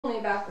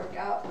back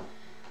workout.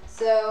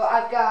 So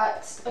I've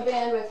got a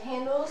band with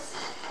handles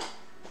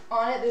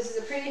on it. This is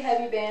a pretty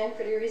heavy band,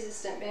 pretty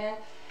resistant band.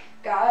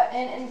 Got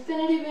an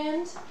infinity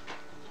band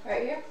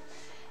right here,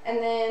 and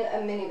then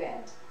a mini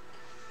band.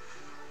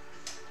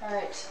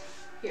 Alright,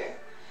 here.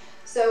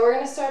 So we're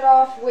going to start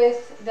off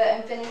with the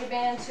infinity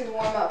band to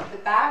warm up the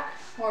back,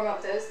 warm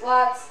up those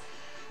lats.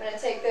 I'm going to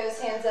take those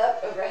hands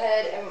up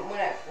overhead, and when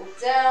I pull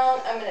down,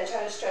 I'm going to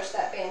try to stretch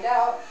that band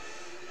out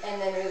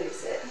and then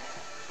release it.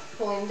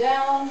 Pulling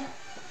down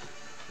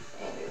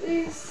and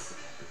release.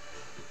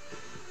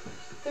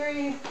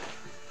 3,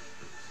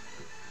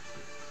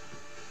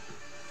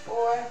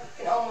 4, you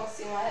can almost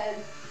see my head.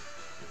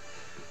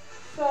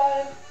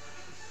 5,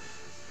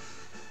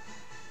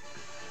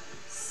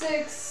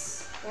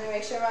 6, let me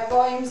make sure my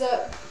volume's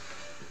up.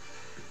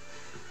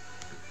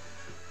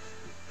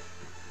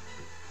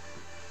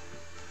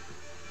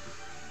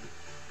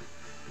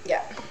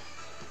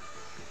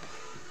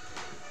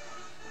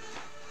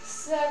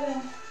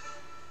 7,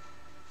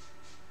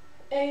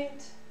 8,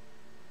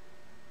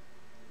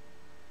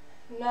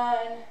 9,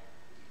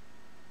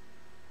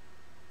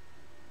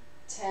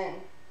 10,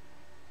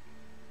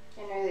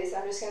 and release.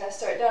 I'm just going to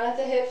start down at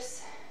the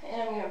hips,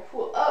 and I'm going to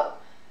pull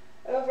up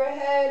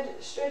overhead,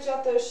 stretch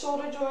out those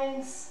shoulder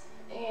joints,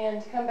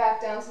 and come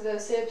back down to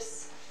those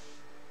hips.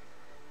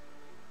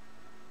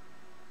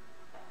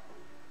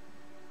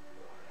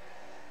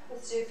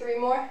 Let's do 3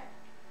 more.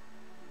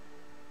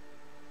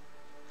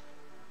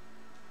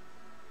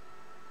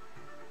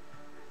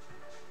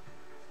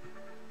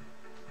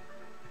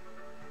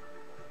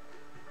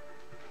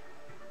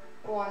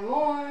 One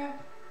more.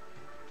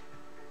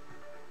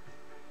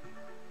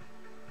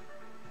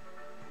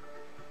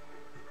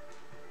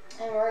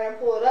 And we're going to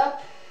pull it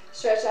up,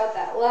 stretch out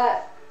that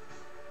lat.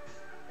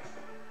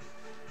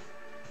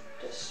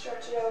 Just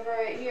stretch it over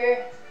right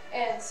here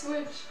and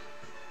switch.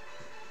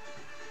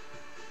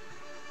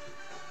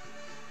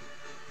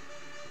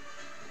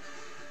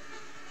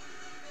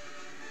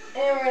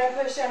 And we're going to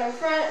push down in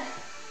front,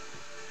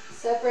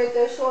 separate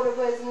those shoulder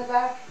blades in the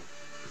back.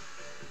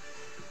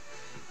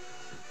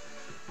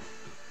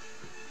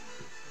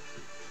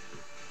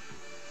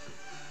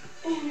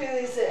 And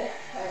release it.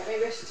 Alright,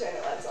 maybe I should turn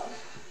the lights on.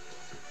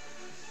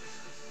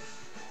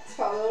 It's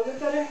probably a little bit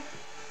better.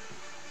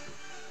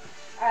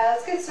 Alright,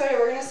 let's get started.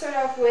 We're going to start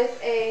off with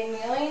a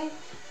kneeling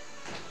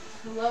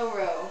low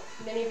row,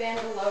 mini band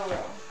low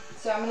row.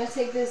 So I'm going to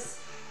take this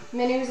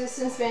mini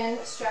resistance band,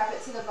 strap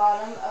it to the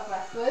bottom of my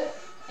foot,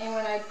 and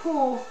when I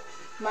pull,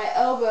 my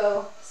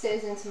elbow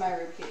stays into my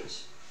rib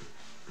cage.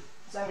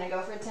 So I'm going to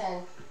go for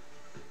 10.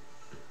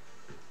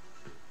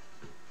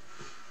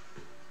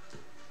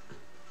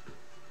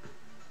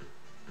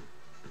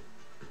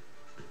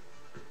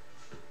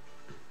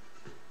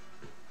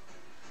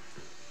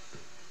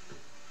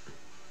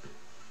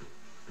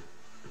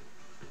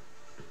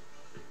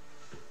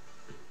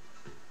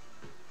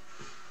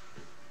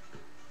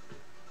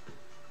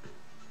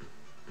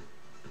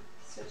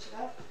 Switch it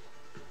up.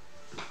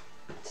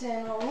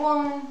 10 on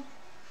one,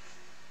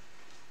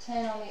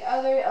 10 on the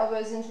other,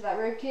 elbows into that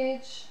rib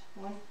cage.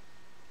 1,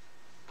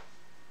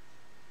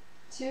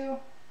 2,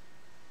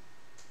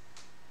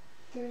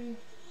 3, 4.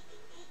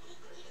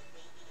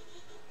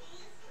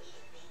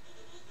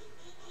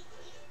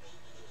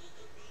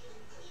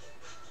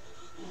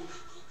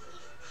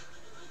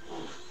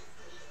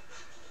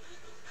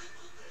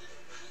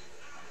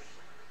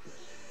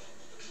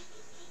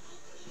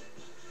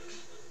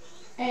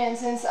 And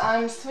since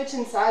I'm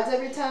switching sides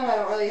every time, I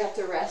don't really have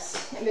to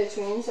rest in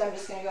between, so I'm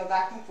just going to go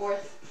back and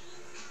forth.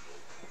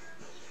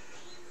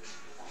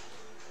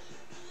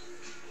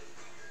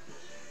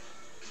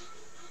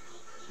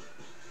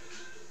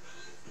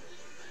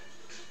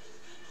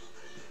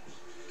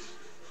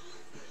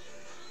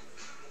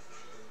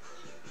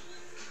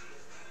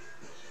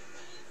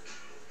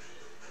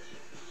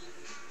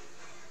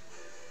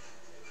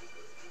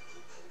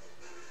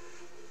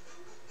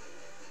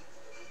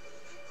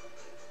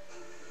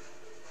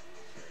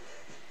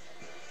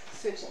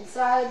 Switching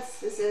sides.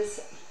 This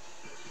is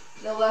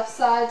the left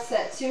side,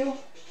 set 2.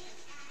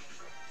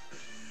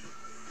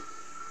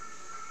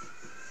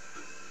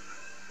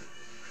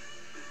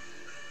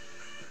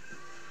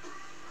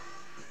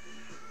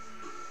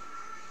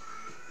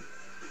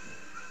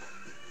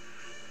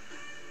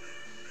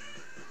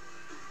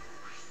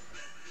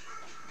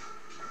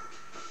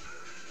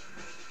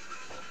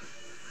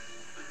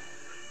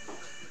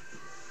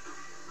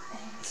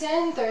 And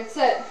 10, third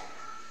set.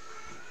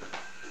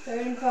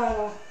 Third and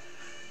final.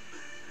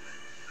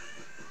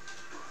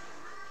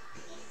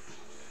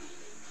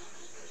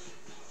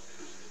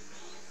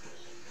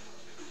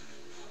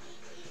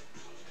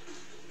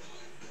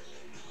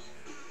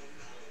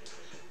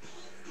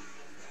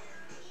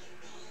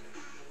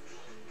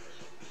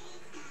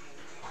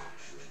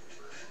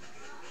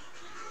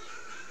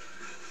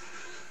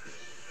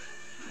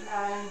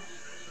 9,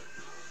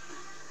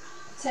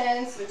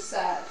 10, switch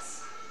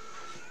sides.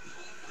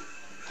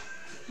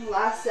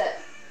 Last set.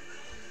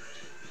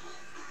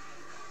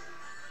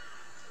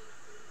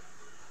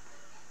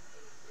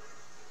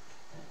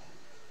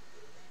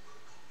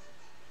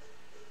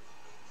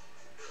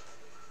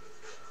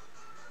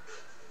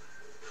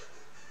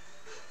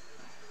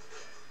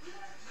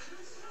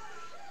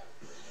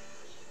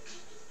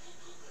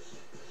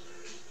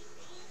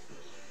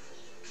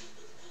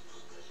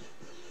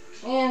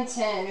 And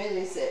 10,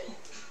 release it.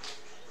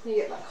 Let me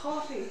get my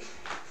coffee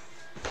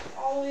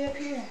all the way up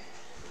here.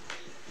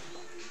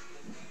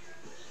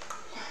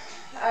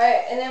 All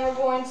right, and then we're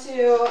going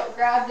to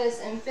grab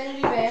this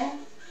infinity band.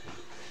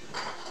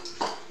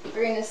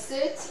 We're gonna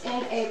sit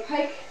in a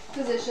pike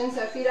position,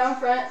 so feet on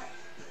front.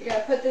 You're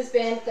gonna put this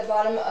band at the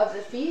bottom of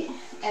the feet,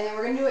 and then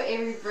we're gonna do a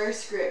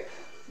reverse grip,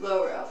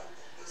 low row.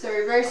 So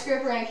reverse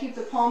grip, we're gonna keep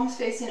the palms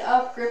facing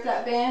up, grip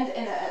that band,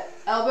 and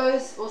the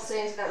elbows will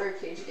stay into that rib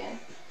cage again.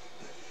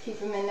 Keep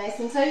them in nice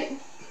and tight.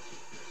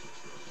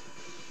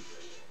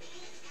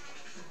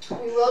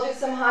 We will do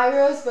some high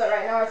rows, but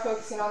right now we're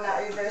focusing on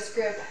that reverse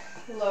grip,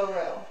 low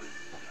row.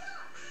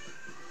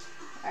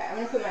 All right, I'm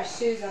gonna put my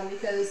shoes on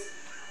because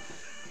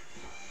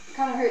it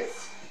kind of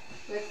hurts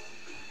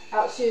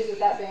without shoes with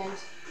that band.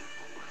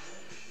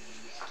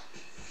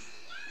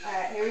 All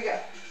right, here we go.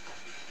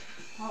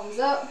 Palms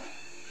up.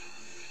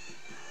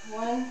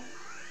 1,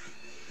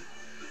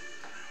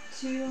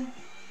 2,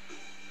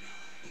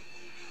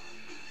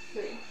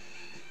 3.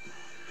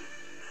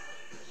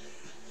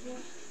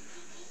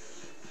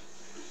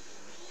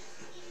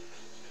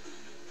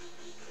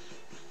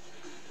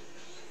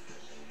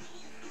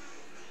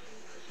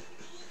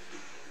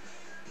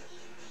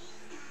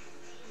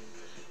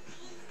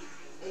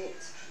 8,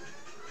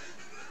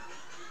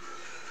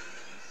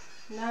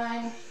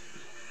 9,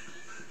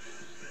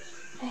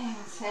 and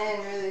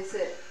 10. Release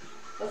it.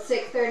 Let's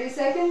take 30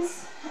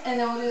 seconds, and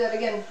then we'll do that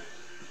again.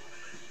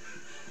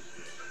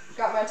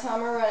 Got my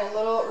timer running,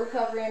 little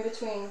recovery in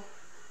between. You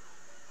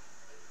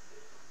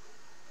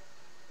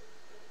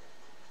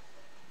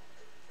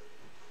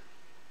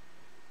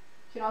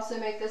can also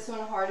make this one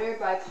harder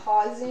by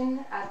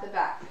pausing at the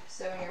back.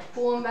 So when you're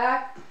pulling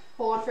back,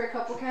 hold for a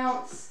couple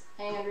counts,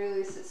 and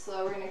release it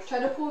slow. We're gonna try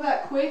to pull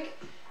that quick,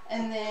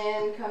 and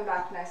then come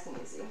back nice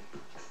and easy.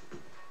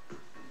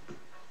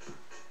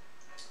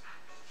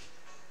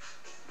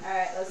 All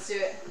right, let's do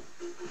it.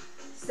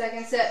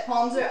 Second set,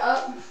 palms are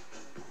up.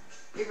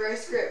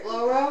 Reverse grip,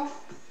 low row.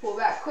 Pull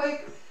back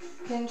quick.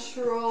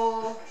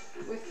 Control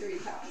with 3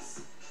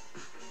 counts.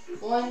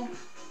 1,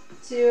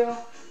 2,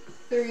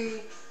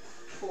 3,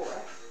 4.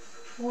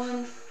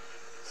 1,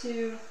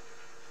 2,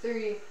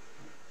 3,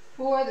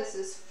 4. This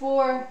is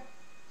 4,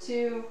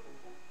 2,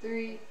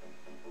 3,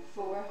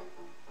 4,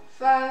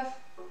 5,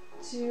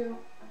 2,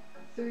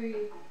 3,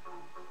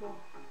 4,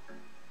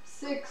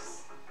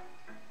 6,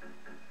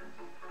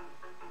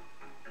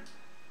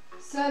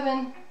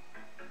 7,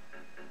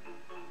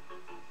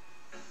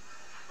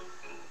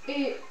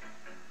 8,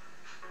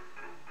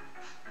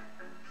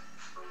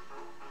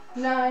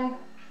 9,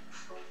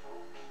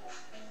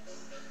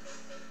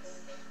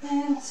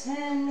 and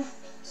 10,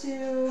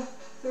 2,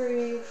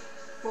 3,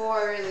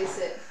 4. Release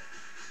it.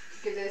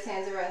 Give those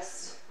hands a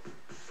rest.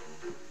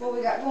 What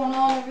we got going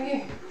on over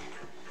here?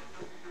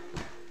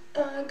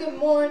 Good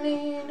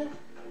morning.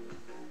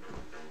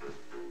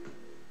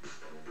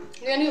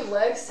 You're gonna do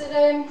legs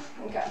today?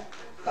 Okay,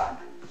 fine.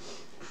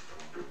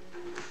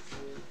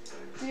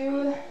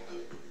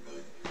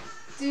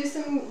 Do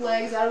some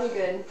legs, that'll be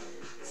good.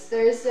 It's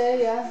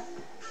Thursday, yeah.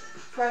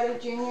 Friday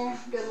Junior,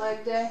 good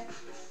leg day.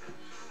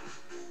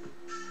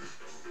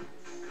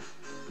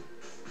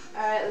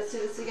 Alright, let's do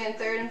this again.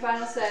 Third and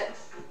final set.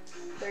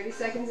 30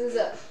 seconds is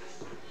up.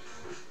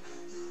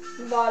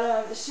 Bottom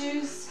of the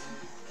shoes.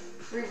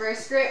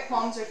 Reverse grip,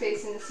 palms are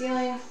facing the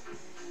ceiling.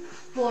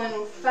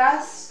 Pulling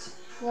fast.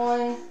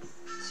 1,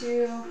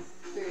 2,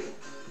 3.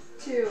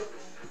 2,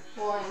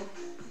 1,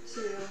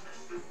 2,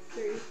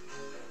 3.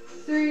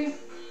 3,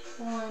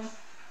 1,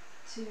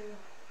 2,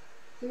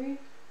 3,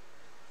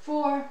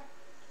 4,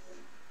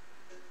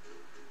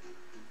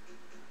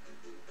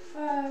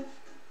 5,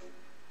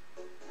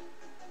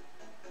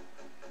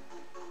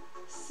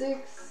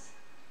 6,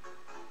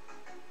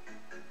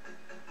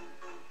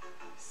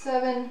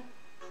 7,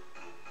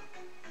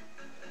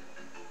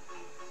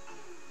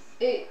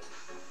 8,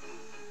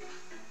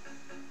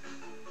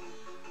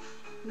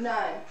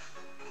 9,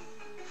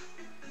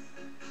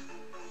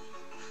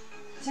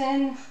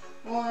 10,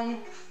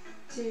 1,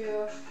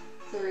 2,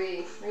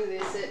 3.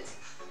 Release it.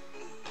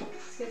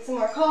 Let's get some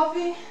more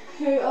coffee.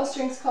 Who else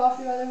drinks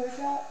coffee while they work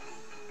out?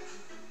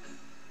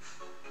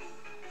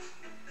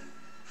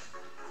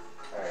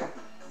 Alright,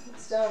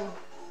 it's done.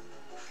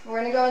 We're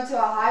going to go into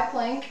a high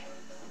plank,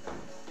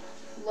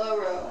 low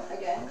row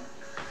again.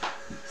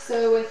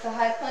 So with the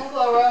high plank,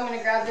 low row, I'm going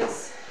to grab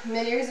this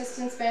midi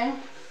resistance band.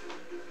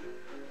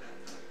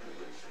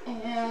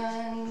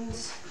 And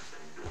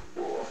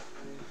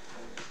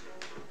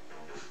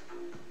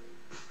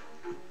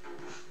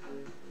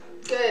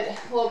good.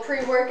 A little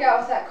pre-workout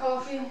with that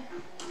coffee.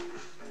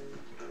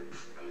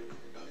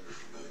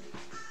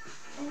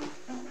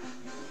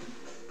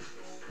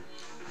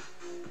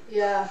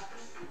 Yeah.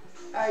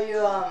 Are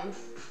you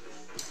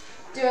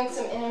doing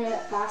some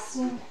intermittent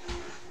fasting?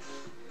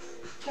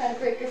 Trying to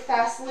break your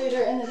fast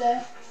later in the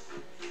day?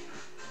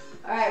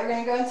 Alright, we're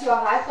going to go into a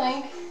high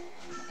plank.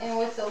 And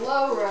with the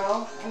low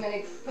row, I'm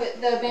going to put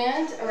the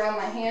band around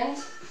my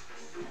hand.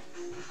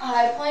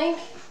 High plank.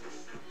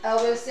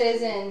 Elbow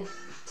stays in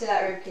to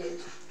that rib cage.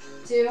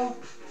 2,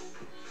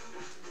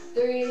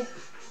 3,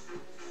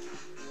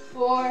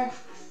 4,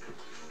 5.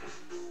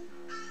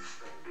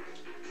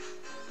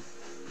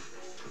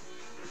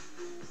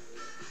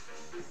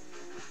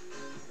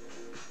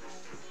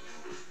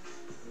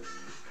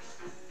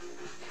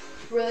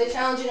 Really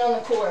challenging on the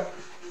core.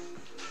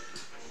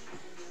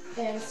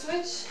 And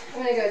switch.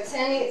 I'm going to go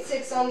 10, 8,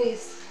 6 on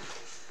these.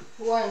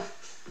 1,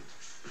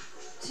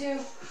 2,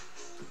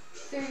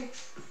 3.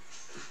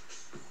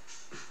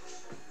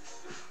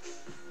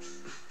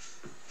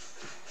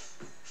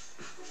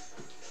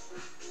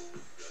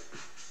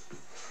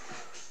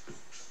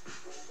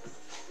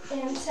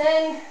 And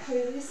 10,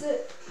 release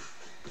it.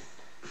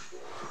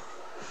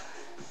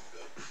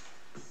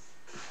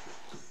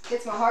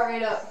 Gets my heart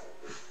rate up.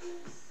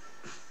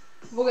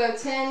 We'll go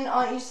 10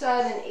 on each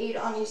side, then 8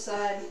 on each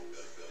side,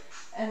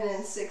 and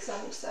then 6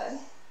 on each side.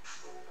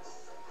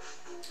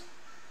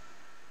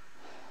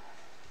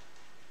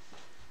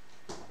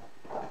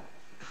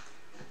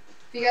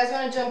 If you guys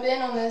want to jump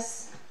in on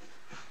this,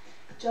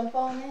 jump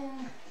on in.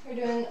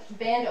 You're doing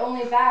band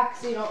only back,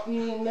 so you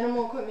need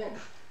minimal equipment.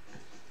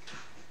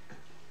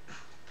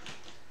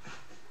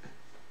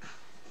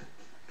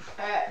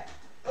 Alright,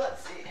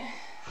 let's see.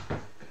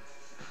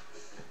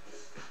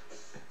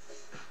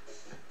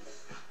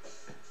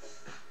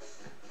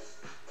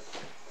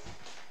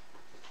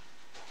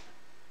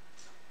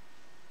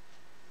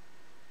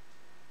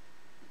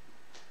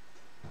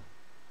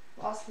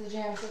 Lost the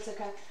jam, so it's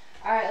okay.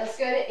 Alright, let's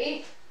go to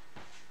 8.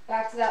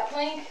 Back to that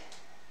plank.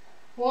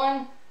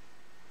 1,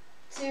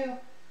 2,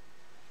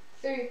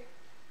 3,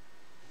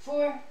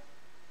 4,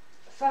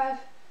 5,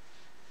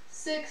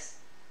 6,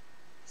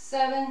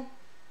 7,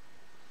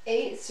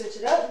 8. Switch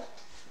it up.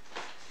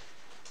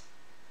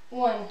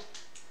 1,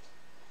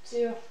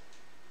 2,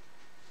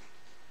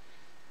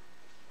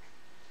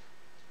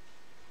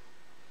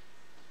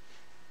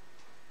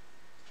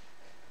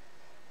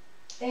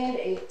 and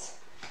 8.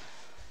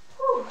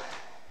 Whew.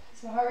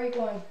 Keeps my heart rate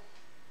going.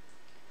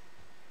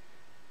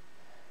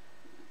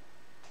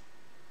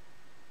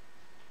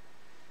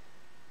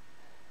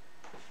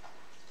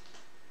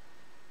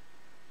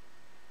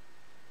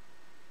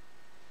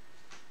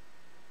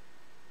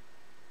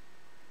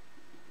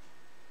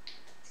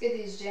 Let's get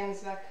these jams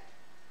back.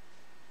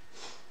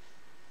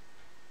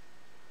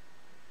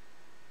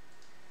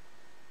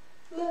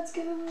 Let's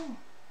go.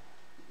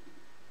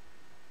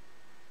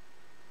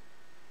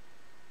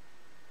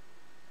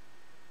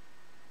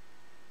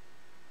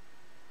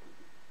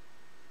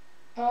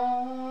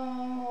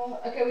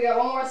 Okay, we got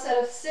one more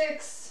set of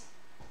 6.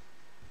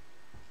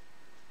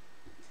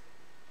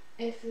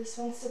 If this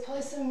wants to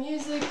play some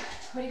music,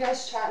 what are you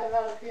guys chatting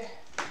about up here?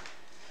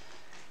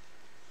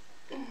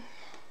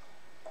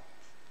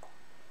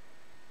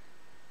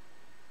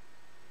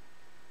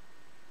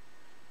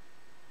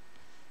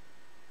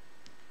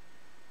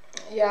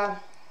 Yeah,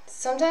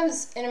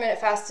 sometimes intermittent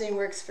fasting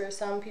works for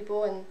some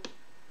people and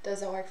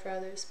doesn't work for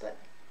others, but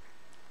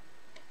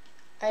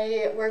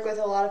I work with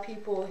a lot of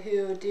people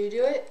who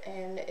do it,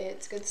 and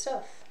it's good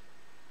stuff.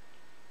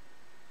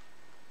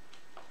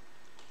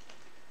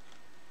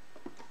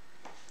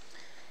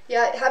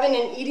 Yeah, having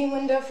an eating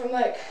window from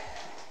like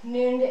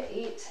noon to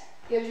 8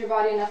 gives your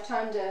body enough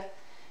time to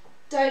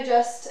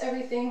digest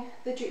everything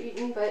that you're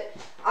eating, but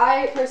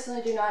I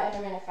personally do not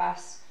intermittent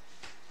fast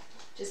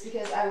just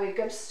because I wake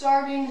up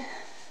starving,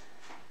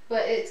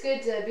 but it's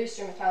good to boost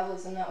your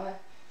metabolism that way.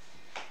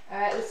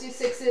 Alright, let's do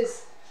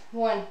 6s.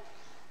 1,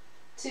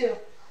 2,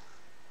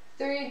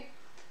 3,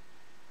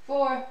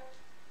 4,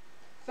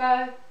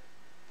 5,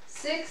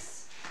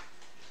 6.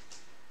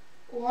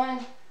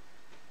 1,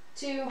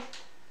 2,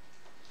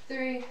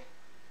 3,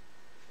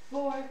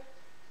 4,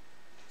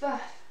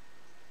 5,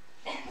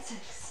 and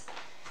 6.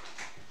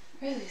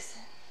 Release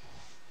it.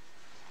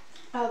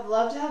 I'd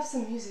love to have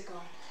some music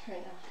on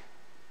right now.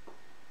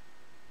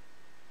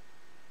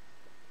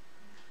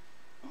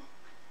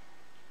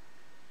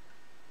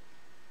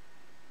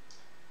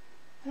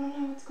 I don't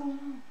know what's going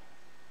on.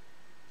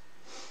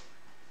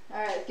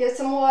 Alright, get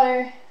some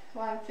water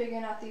while I'm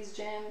figuring out these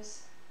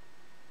jams.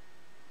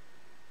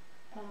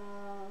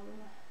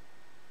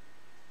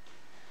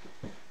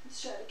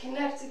 Let's try to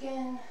connect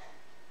again.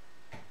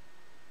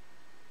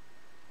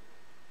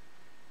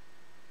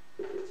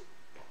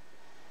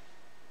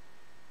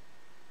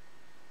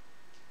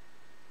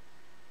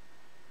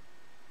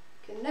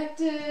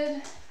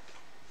 Connected.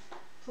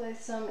 Play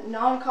some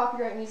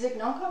non-copyright music.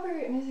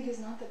 Non-copyright music is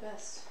not the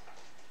best.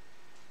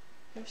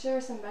 I'm sure there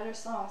are some better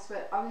songs,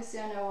 but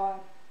obviously I know why.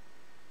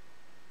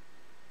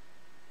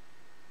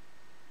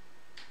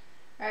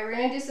 Alright, we're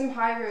going to do some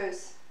high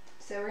rows.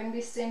 So we're going to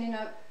be standing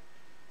up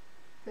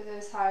for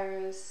those high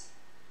rows.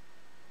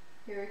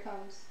 Here it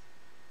comes,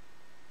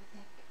 I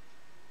think.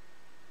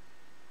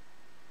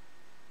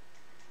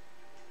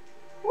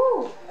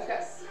 Woo!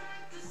 Okay.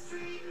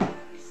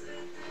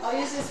 I'll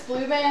use this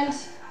blue band,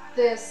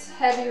 this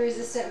heavy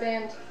resistant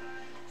band.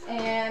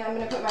 And I'm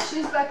going to put my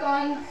shoes back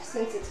on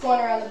since it's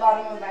going around the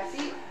bottom of my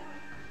feet.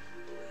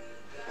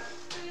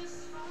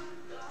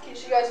 In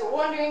case you guys were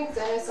wondering,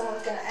 because I know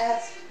someone's going to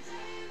ask.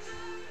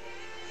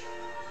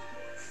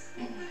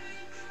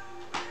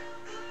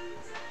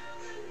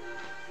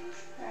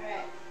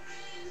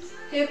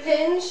 hip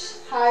hinge,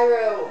 high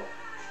row.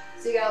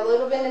 So you got a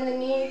little bit in the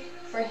knee,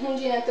 we're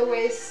hinging at the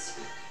waist,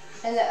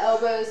 and the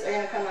elbows are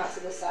gonna come out to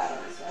the side on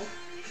this one.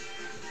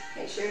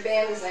 Make sure your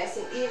band is nice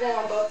and even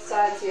on both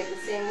sides so you have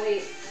the same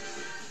weight.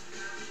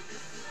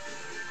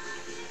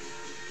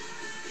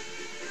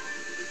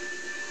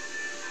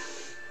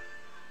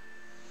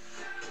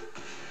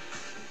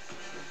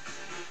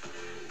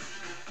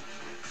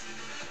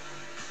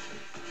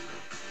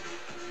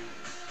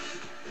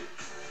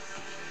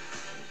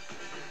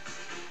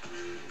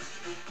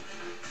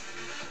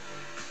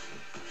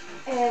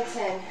 And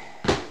 10.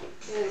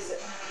 Release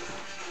it.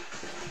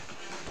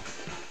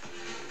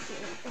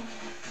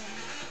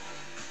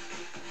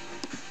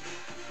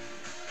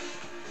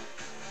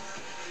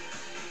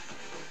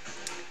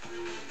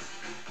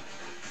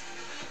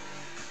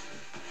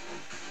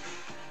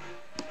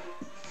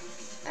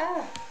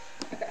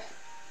 Okay.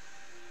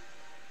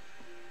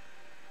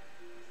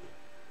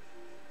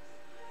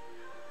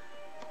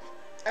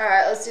 All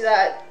right, let's do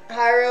that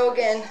high row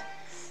again.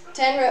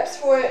 10 reps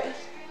for it.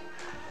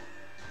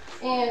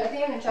 And I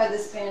think I'm gonna try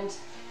this band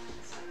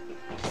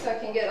so I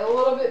can get a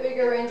little bit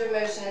bigger range of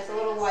motion. It's a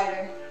little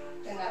wider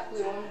than that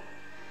blue one.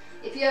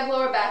 If you have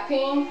lower back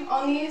pain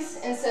on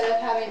these, instead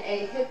of having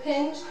a hip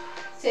hinge,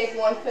 take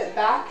one foot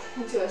back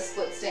into a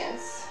split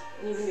stance.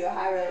 And you can do a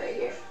high row right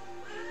here.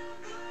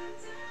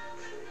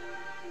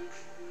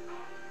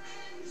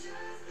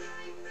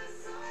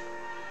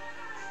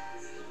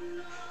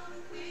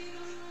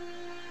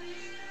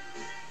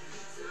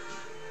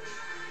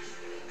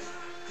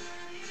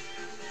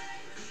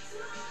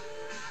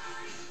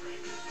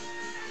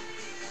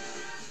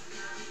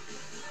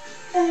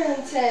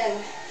 And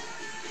 10.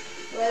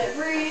 Let it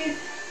breathe.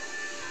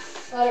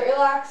 Let it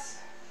relax.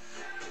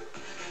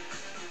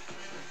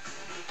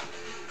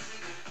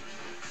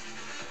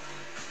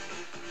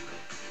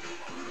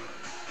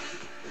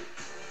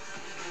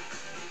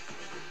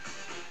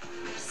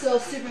 Still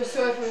super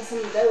sore from some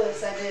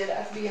deadlifts I did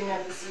at the beginning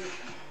of this week.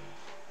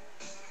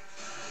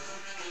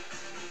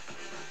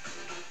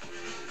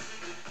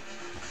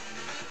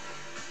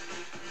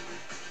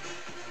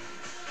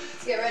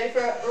 Let's get ready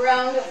for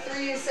round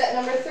 3, set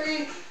number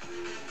 3,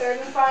 third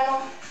and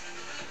final.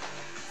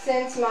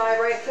 Since my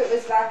right foot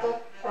was back,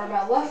 or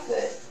my left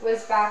foot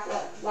was back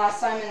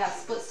last time in that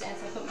split stance,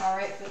 I put my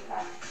right foot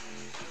back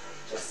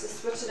just to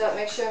switch it up,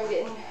 make sure I'm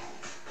getting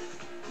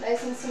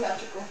nice and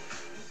symmetrical.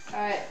 All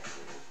right,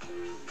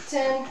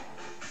 10.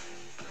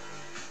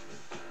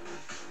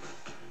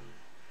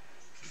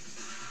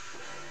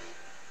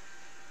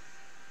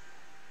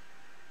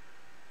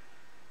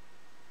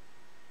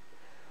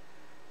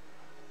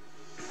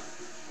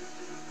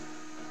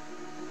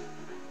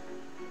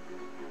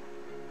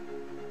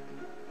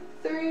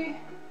 Three,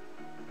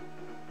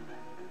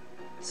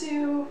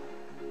 2,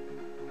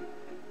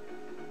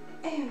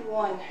 and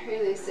 1.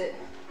 Release it.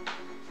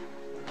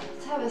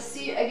 Let's have a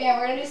seat. Again,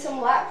 we're gonna do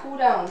some lat pull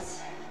downs.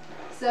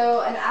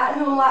 So an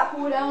at-home lat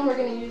pull down, we're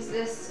gonna use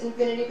this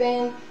infinity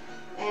band,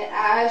 and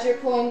as you're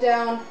pulling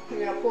down,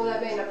 you're gonna pull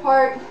that band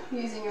apart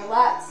using your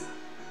lats.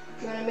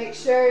 You wanna make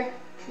sure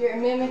you're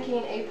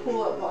mimicking a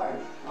pull-up bar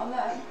on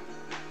that.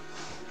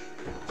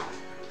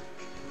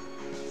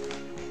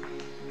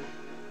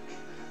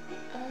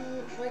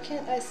 Why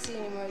can't I see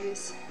any more of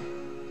these?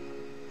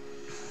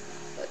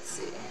 Let's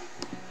see.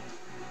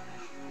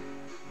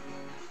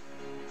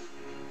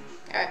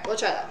 All right, we'll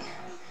try that.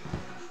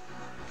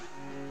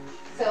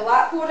 So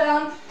lat pull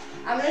down,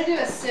 I'm gonna do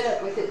a sit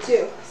up with it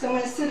too. So I'm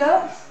gonna sit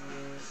up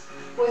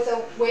with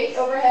a weight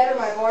overhead or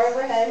my bar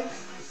overhead.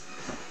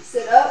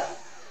 Sit up,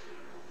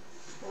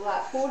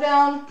 lat pull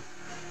down,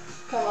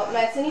 come up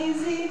nice and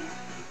easy,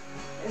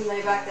 and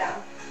lay back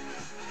down.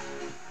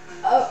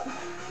 Up.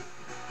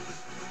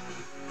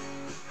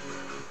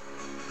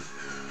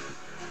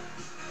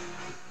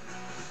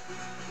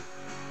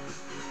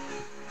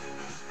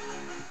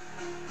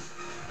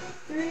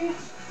 Three.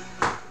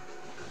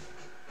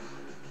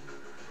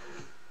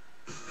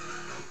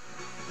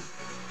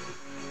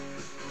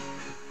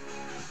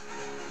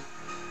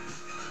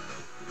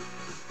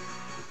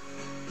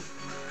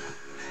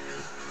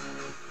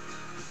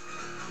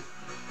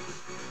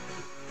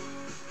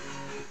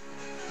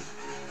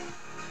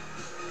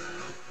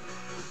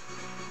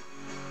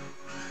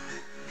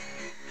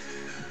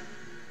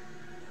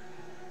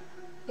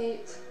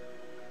 8,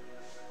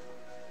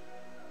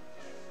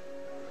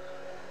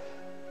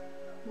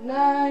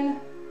 9,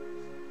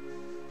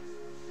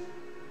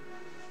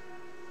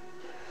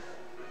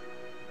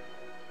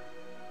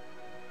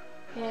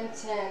 and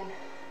 10.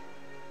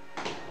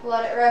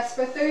 Let it rest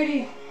for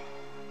 30.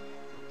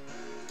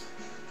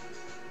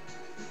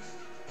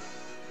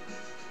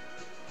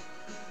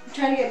 I'm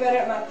trying to get better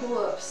at my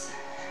pull-ups,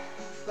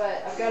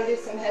 but I've got to do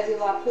some heavy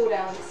lat pull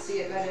downs to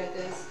get better at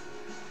this.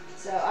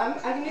 So I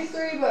can do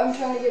 3, but I'm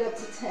trying to get up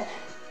to 10.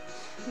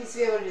 I used to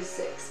be able to do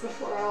 6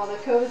 before all the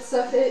COVID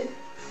stuff hit.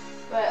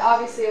 But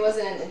obviously it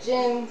wasn't in the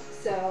gym,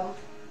 so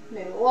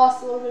maybe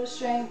lost a little bit of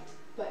strength,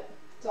 but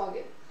it's all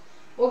good.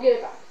 We'll get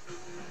it back.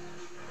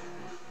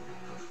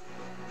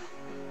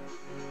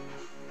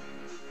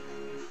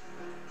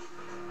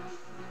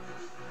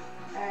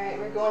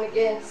 going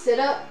again, sit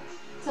up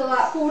to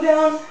lat pull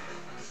down.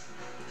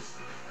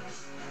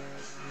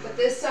 But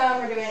this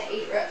time we're doing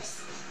 8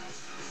 reps.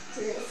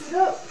 So you're gonna sit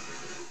up,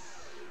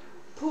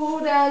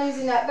 pull down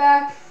using that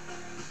back,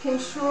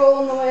 control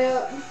on the way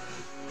up.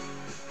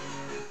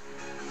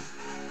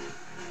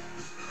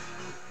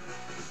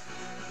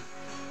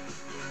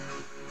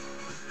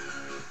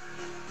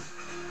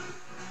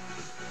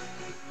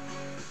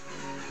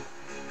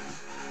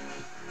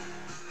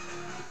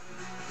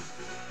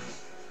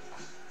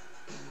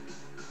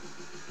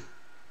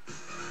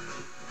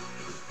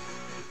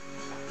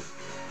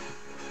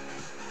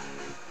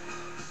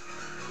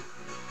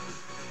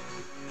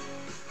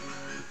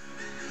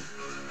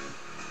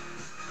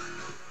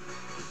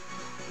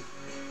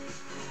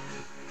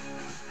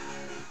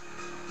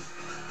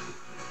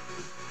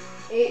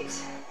 Eight,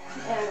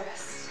 and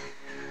rest.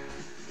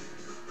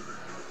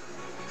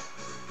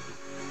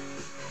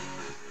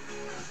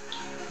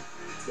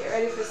 Let's get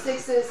ready for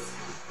 6s.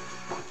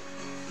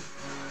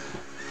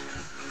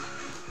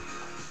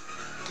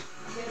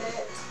 Get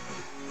it.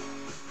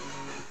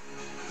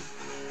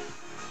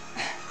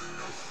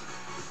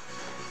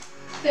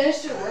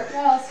 Finished your workout,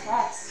 that was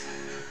fast.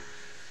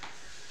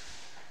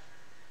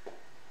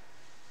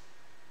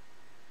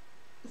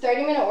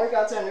 30-minute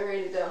workouts are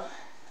underrated though.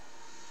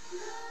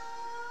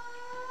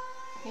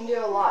 You can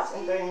do a lot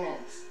in 30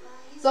 minutes.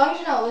 As long as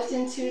you're not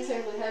lifting too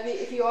terribly heavy.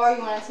 If you are,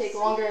 you want to take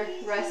longer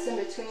rests in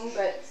between,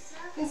 but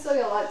you can still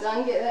get a lot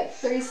done. Get like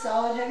 3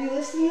 solid heavy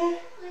lifts in there.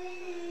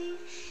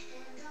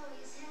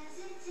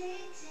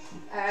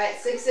 Alright,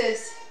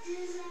 6s.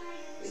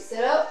 We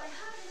sit up,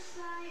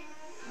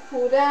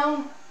 pull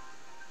down.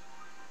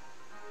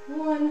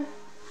 1,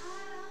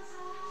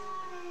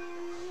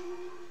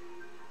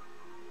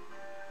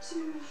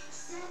 2,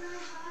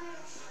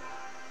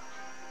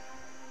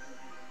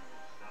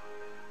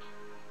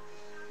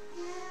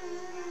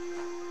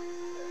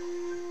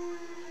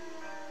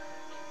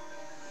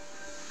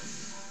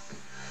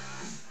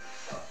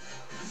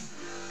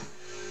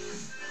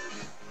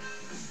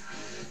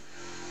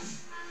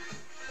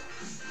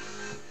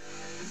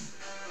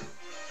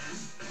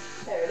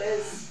 there it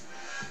is.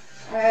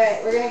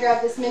 Alright, we're going to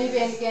grab this mini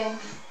band again.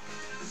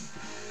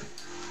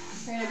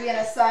 We're going to be in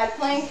a side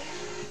plank.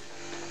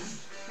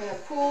 We're going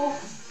to pull,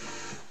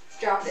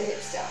 drop the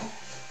hips down.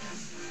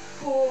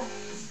 Pull,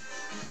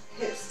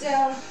 hips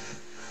down.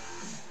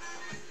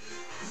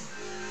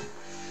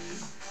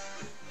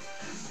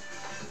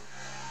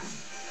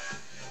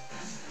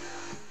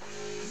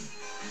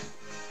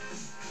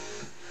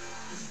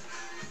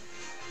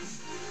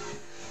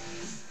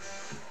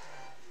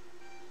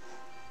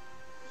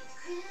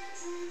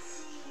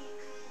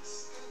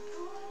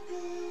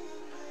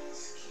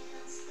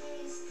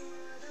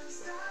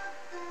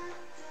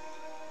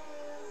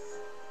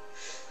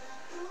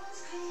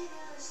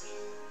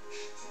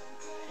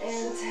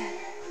 And 10.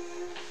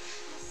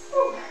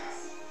 Whew.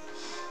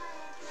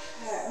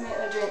 Alright, I'm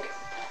getting a drink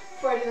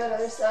before I do that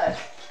other side.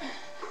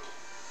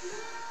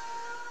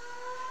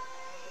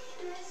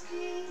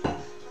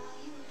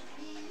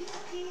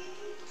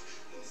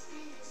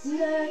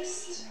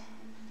 Next.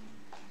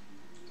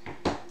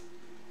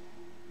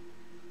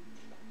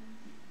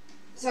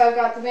 So I've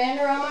got the band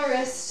around my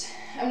wrist.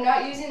 I'm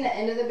not using the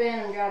end of the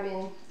band, I'm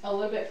grabbing a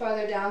little bit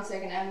farther down so I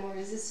can add more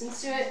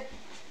resistance to it.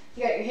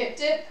 You got your hip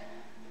dip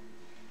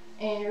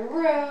and your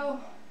row.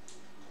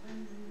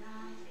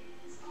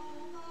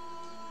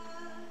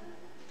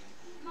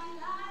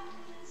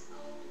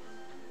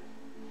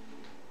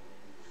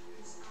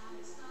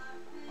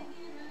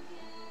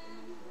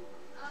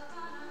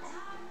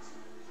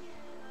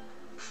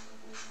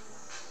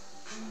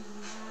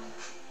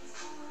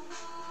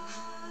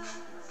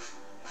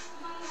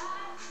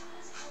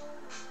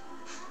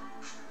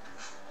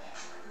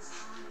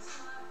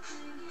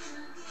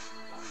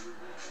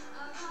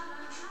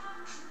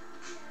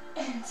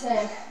 And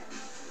 10.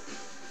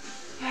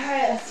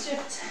 Alright,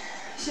 let's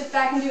shift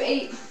back and do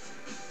 8.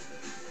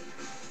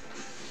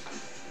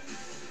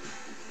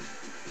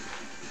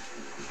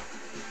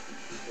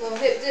 Little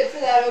hip dip for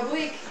that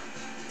oblique.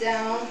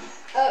 Down,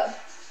 up,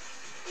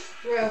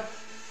 row.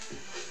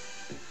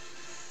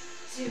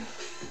 2.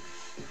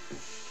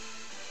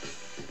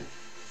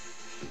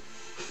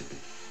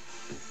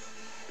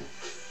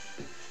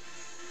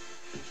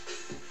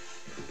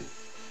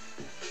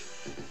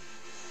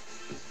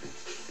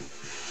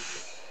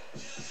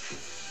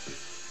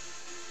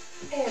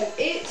 And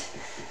 8.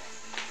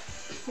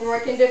 We're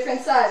working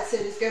different sides, so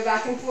just go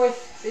back and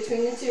forth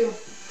between the two.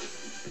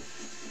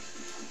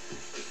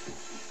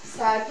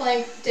 Side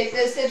plank, take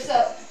those hips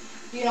up.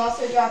 You can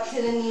also drop to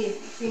the knee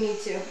if you need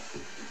to.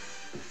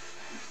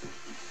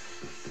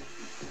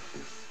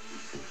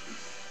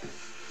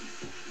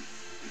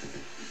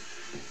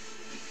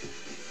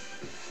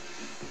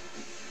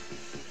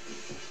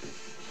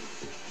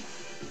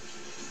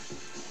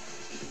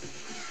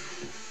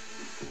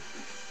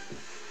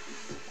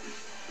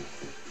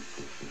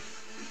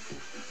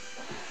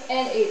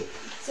 And 8.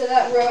 So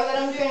that row that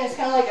I'm doing is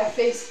kind of like a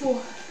face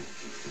pull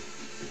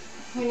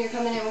when you're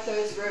coming in with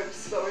those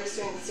ropes, but we're just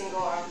doing the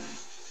single arm.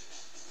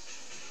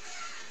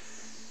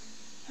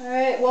 All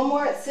right, one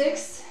more at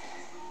 6.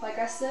 Like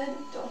I said,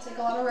 don't take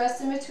a lot of rest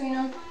in between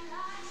them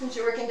since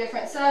you're working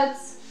different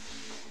sides.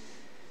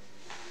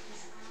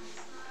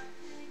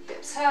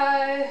 Hips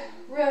high,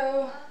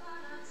 row.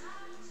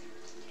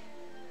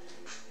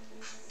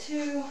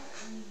 2.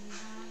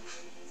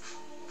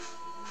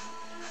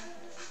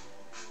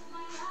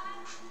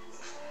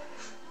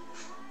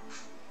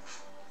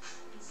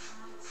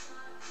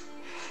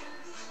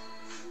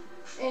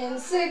 And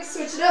 6,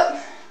 switch it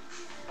up.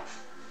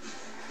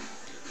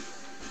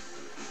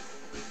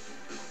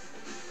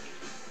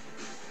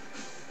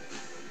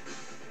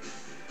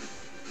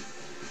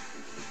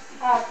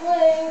 High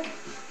plank,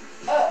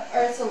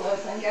 or it's a low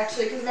plank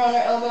actually because we're on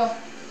our elbow.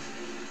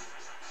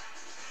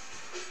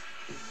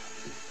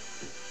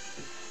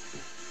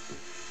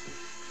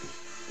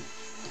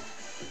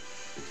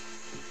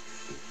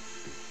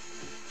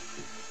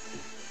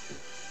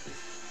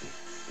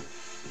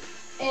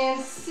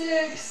 And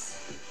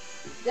 6,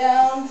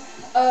 down,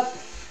 up,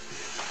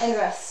 and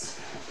rest.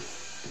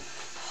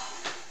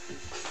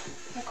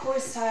 My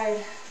core's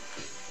tired.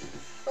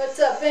 What's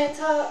up, Van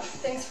Top?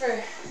 Thanks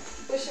for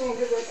wishing me a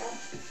good workout.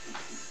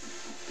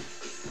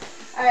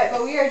 Alright,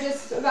 but we are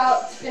just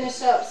about to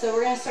finish up, so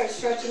we're going to start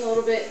stretching a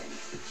little bit,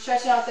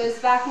 stretching out those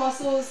back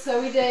muscles.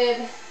 So you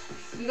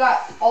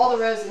got all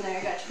the rows in there.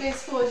 You got your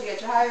base pulls, you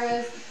got your high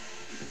rows,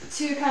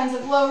 2 kinds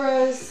of low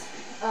rows.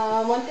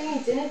 One thing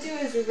you didn't do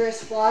is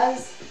reverse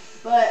flies,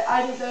 but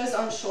I did those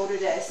on shoulder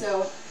day.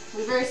 So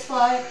reverse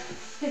fly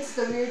hits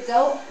the rear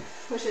delt,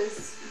 which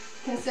is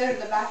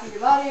considered the back of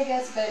your body, I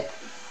guess, but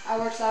I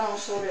worked that on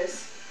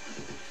shoulders.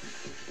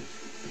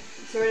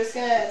 So we're just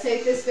going to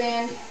take this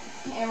band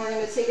and we're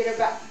going to take it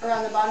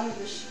around the bottom of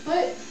the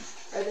foot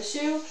or the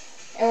shoe,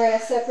 and we're going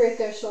to separate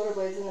those shoulder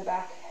blades in the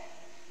back.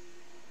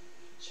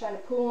 Just trying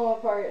to pull them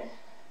apart.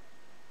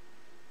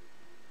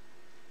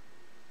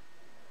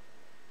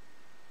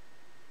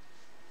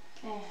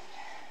 And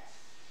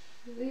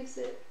release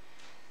it.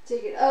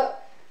 Take it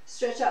up,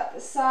 stretch out the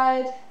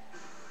side,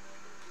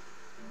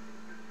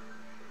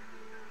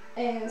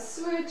 and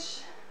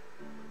switch.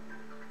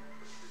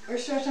 We're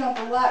stretching out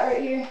the lat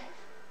right here.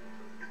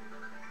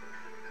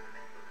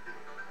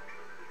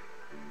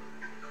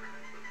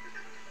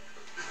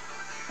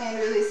 And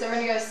release. So we're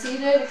going to go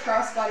seated,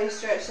 cross body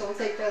stretch. So we'll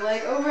take the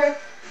leg over.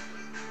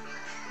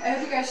 I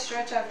hope you guys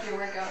stretch after your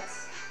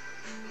workouts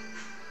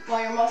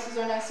while your muscles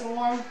are nice and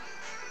warm.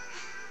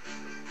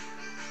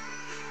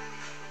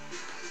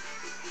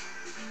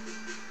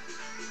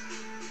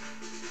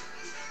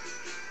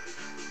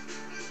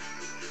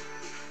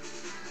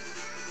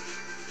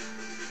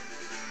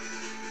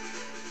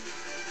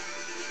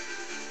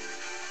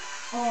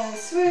 And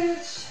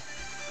switch,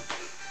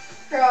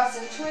 cross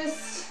and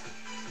twist.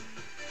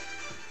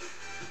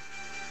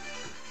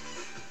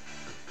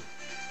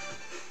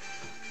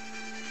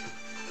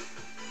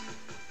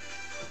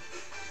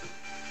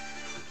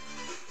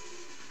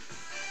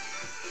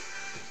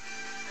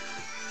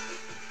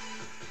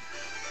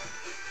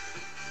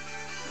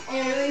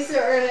 And release it.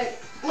 We're going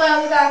to lay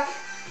on the back,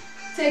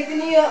 take the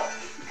knee up,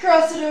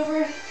 cross it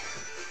over,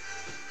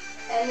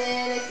 and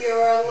then if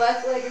your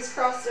left leg is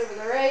crossed over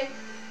the right,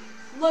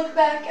 look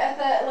back at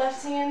that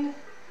left hand.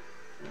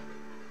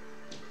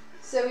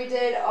 So we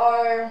did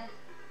our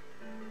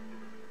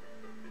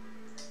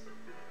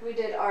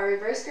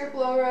reverse grip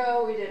low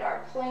row, we did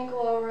our plank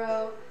low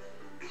row,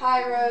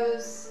 high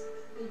rows,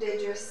 you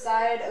did your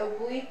side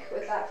oblique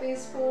with that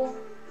face pull,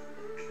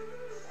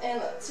 and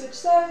let's switch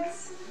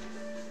sides.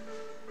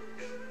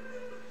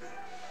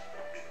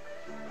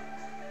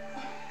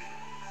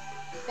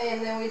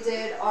 And then we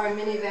did our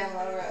minivan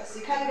low row. So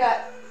you kind of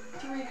got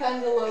 3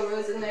 kinds of low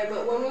rows in there,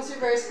 but one was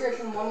reverse grip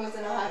and one was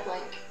in a high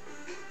plank.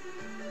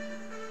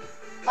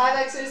 5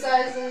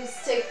 exercises,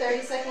 take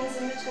 30 seconds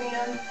in between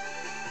them.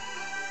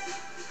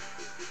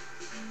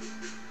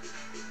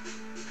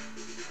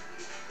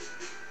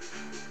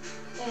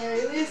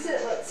 And release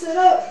it, let's sit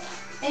up,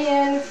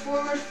 and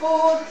forward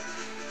fold.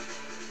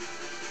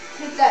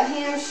 Hit that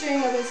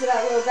hamstring up into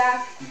that low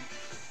back.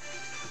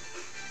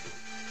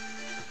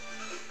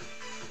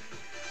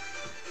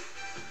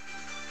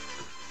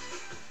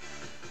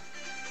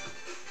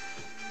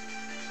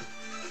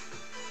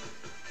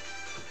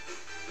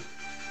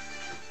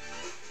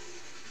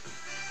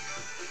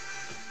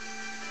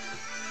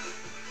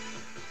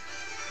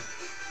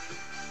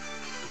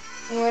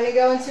 And we're going to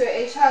go into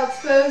a child's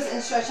pose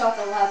and stretch out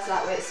the lats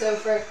that way. So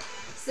for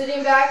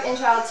sitting back in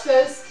child's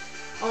pose,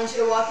 I want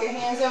you to walk your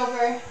hands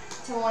over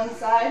to one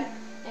side,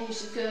 and you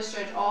should feel a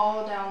stretch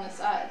all down the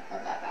side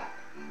of that back.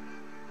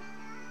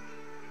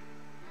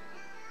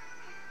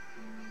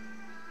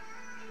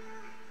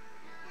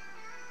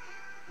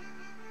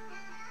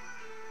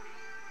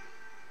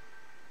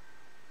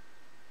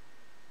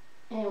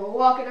 And we'll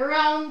walk it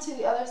around to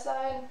the other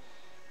side.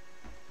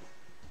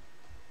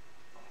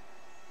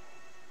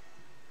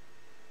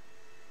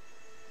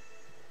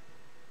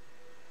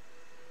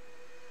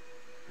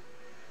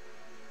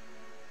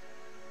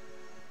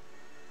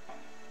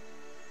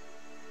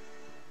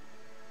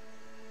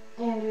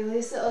 And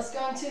release it. Let's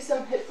go into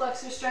some hip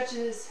flexor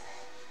stretches.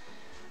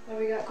 What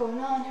do we got going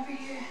on over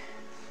here?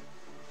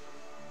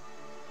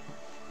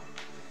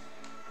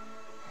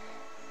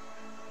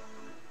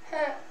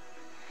 I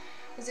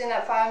was doing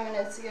that 5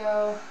 minutes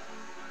ago.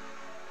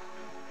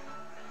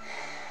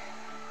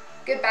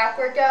 Good back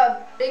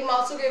workout. Big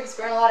muscle groups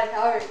burn a lot of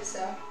calories,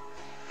 so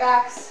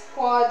backs,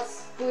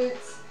 quads,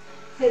 glutes.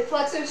 Hip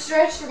flexor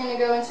stretch. We're going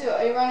to go into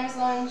a runner's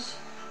lunge.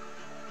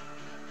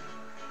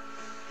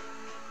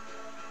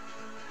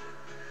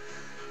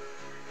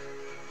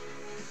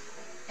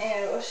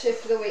 And we'll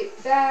shift the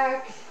weight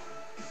back.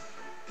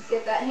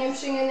 Get that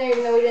hamstring in there,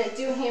 even though we didn't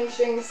do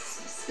hamstrings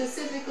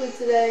specifically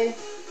today.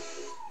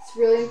 It's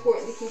really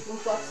important to keep them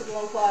flexible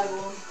and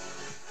pliable.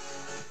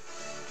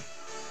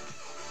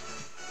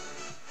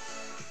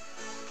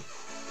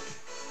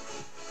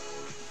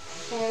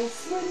 And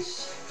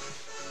switch.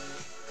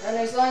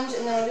 Runner's lunge,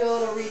 and then we'll do a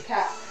little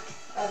recap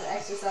of the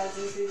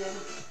exercises we did.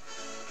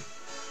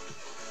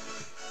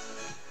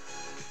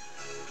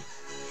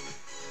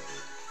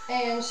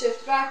 And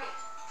shift back.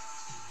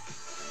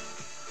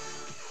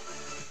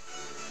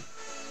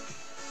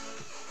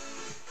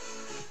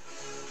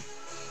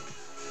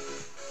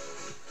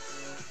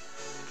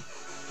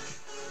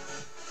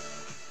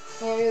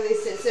 And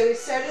release it. So we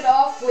started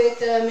off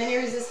with a mini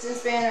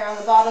resistance band around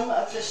the bottom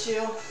of the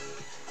shoe,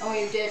 and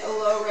we did a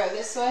low row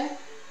this way.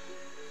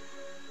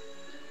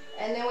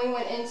 And then we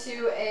went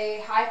into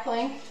a high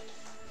plank,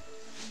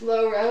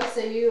 low row.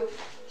 So you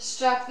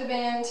strap the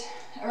band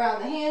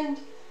around the hand,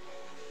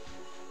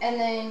 and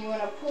then you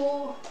want to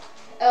pull,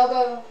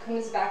 elbow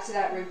comes back to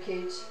that rib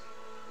cage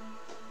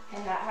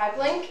in that high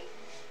plank.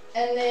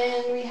 And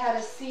then we had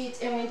a seat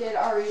and we did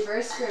our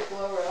reverse grip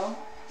low row.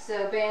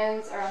 So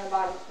bands are on the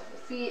bottom of the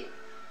feet,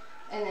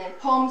 and then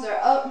palms are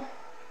up,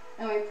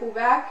 and we pull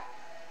back.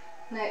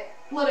 And I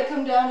let it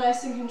come down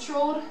nice and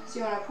controlled. So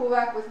you want to pull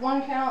back with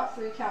 1 count,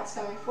 3 counts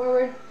coming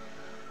forward.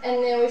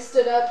 And then we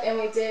stood up and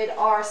we did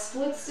our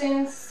split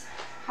stance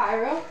high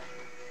row.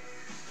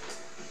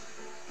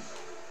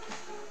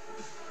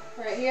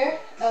 Right here,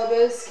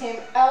 elbows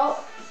came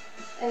out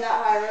in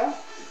that high row.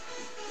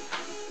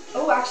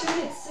 Oh, actually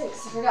we did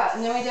 6, I forgot.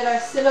 And then we did our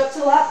sit up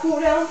to lat pull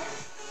down.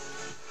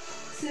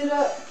 Sit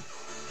up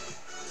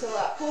to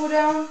lat pull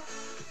down.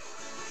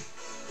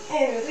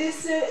 And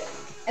release it.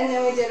 And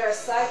then we did our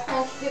side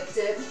plank hip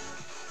dip.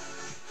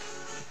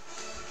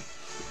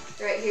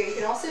 Right here, you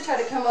can also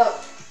try to come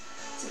up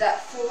to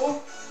that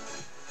full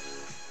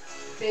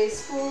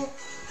base pull,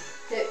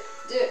 hip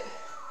dip.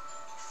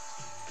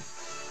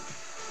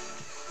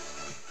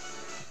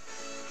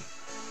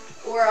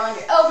 Or on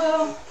your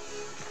elbow,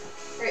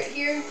 right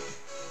here.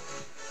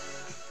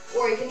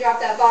 Or you can drop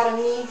that bottom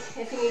knee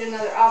if you need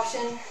another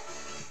option.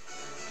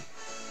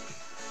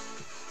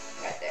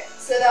 Right there.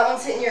 So that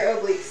one's hitting your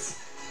obliques.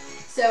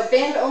 So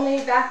band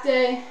only back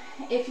day.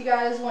 If you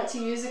guys want to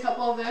use a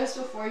couple of those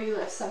before you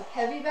lift some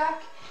heavy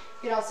back,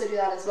 you can also do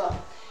that as well.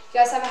 You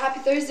guys have a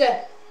happy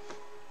Thursday.